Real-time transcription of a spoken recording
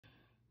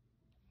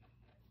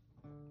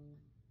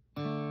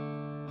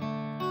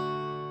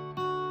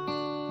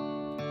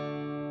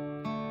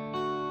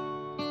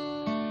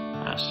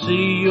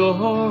see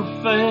your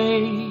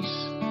face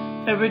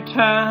every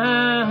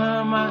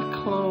time I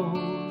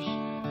close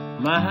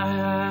my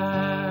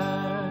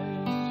eyes,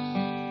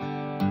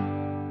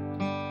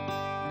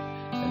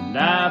 and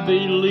I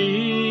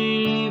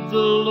believe the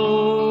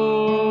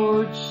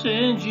Lord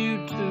sends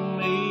you to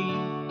me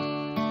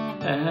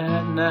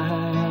at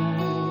night.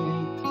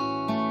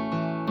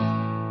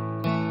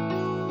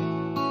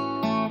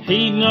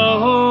 He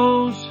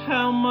knows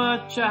how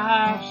much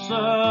I've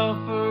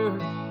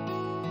suffered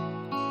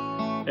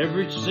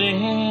ever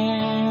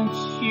since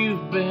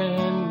you've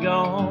been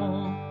gone.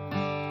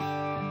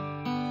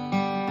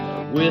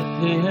 With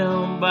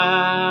Him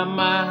by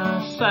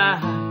my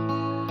side,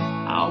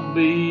 I'll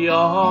be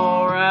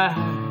alright.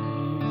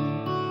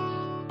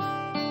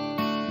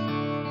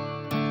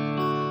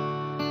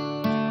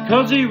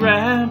 'Cause He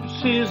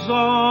wraps His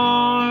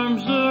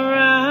arms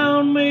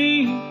around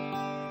me,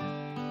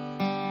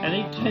 and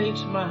He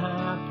takes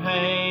my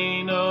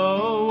pain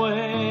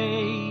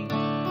away.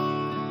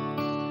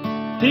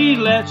 He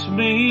lets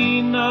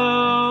me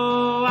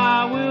know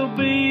I will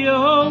be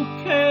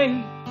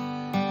okay,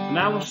 and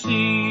I will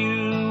see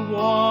you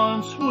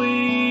one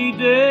sweet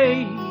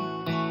day.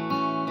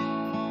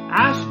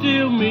 I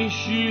still miss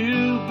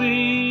you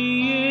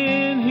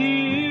being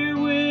here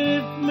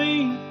with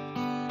me,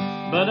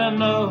 but I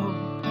know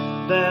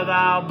that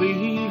I'll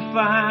be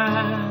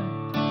fine.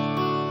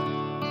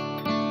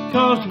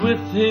 'Cause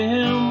with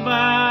Him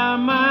by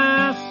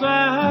my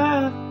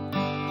side,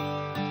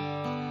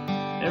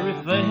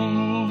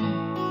 everything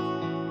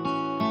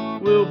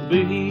will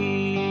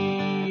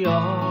be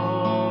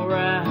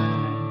alright.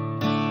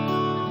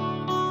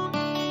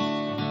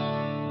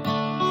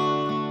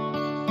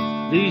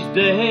 These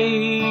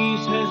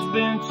days has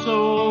been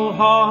so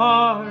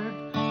hard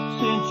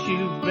since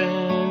you've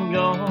been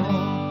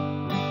gone.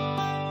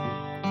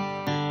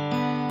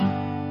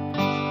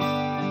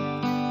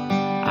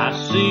 I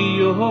see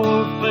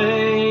your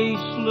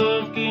face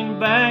looking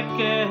back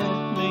at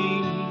me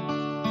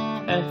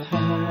at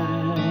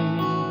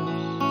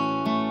times,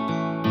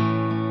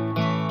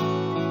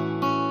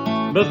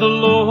 but the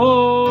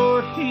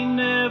Lord, He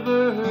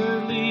never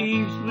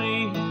leaves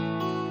me,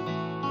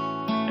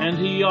 and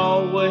He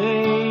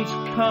always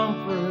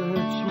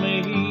comforts me,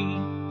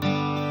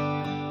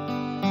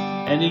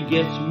 and He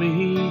gets me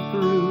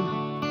through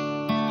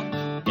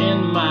in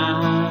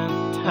my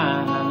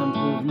times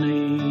of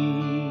need.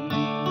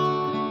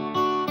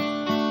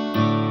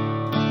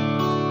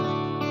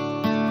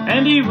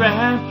 And He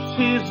wraps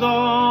His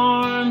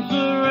arms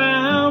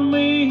around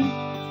me,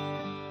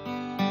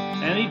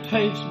 and He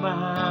takes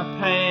my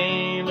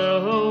pain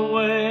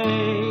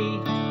away.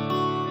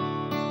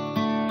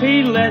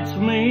 He lets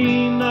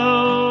me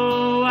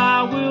know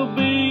I will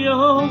be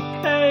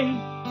okay,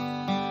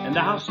 and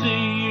I'll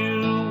see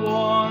you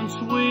one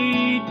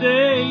sweet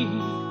day.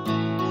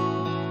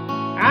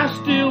 I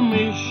still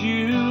miss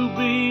you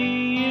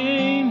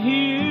being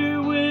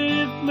here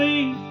with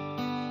me,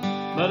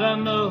 but I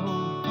know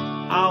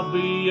I'll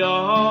be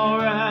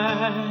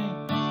alright.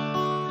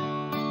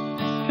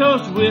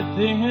 'Cause with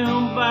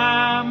Him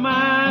by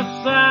my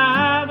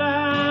side,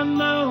 I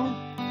know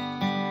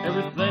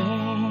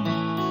everything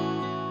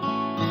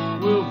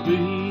will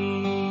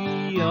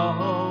be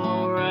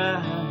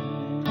alright.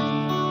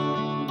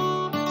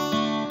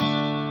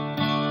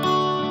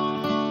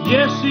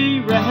 Yes, He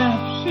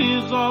wraps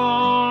His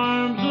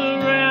arms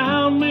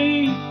around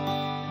me,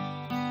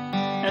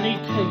 and He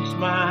takes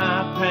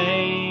my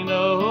pain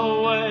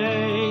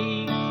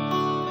away.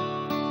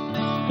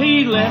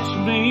 He lets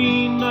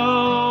me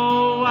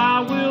know I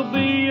will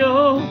be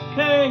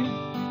okay,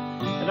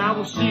 and I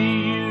will see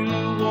you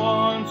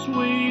one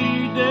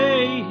sweet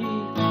day.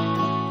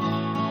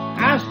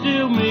 I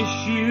still miss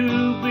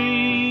you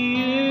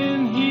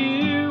being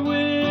here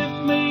with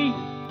me,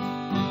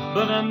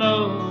 but I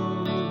know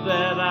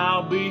that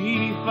I'll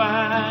be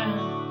fine.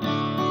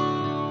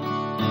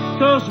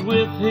 'Cause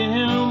with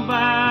Him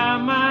by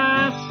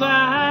my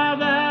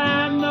side,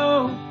 I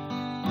know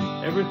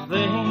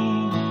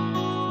everything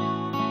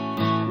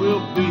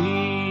will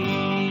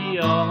be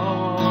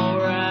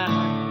alright.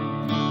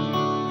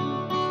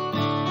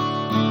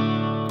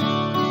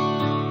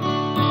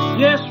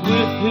 Yes,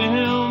 with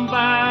Him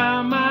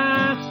by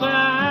my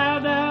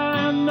side,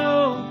 I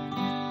know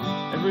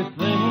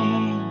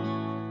everything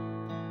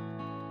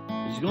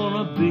is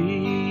gonna be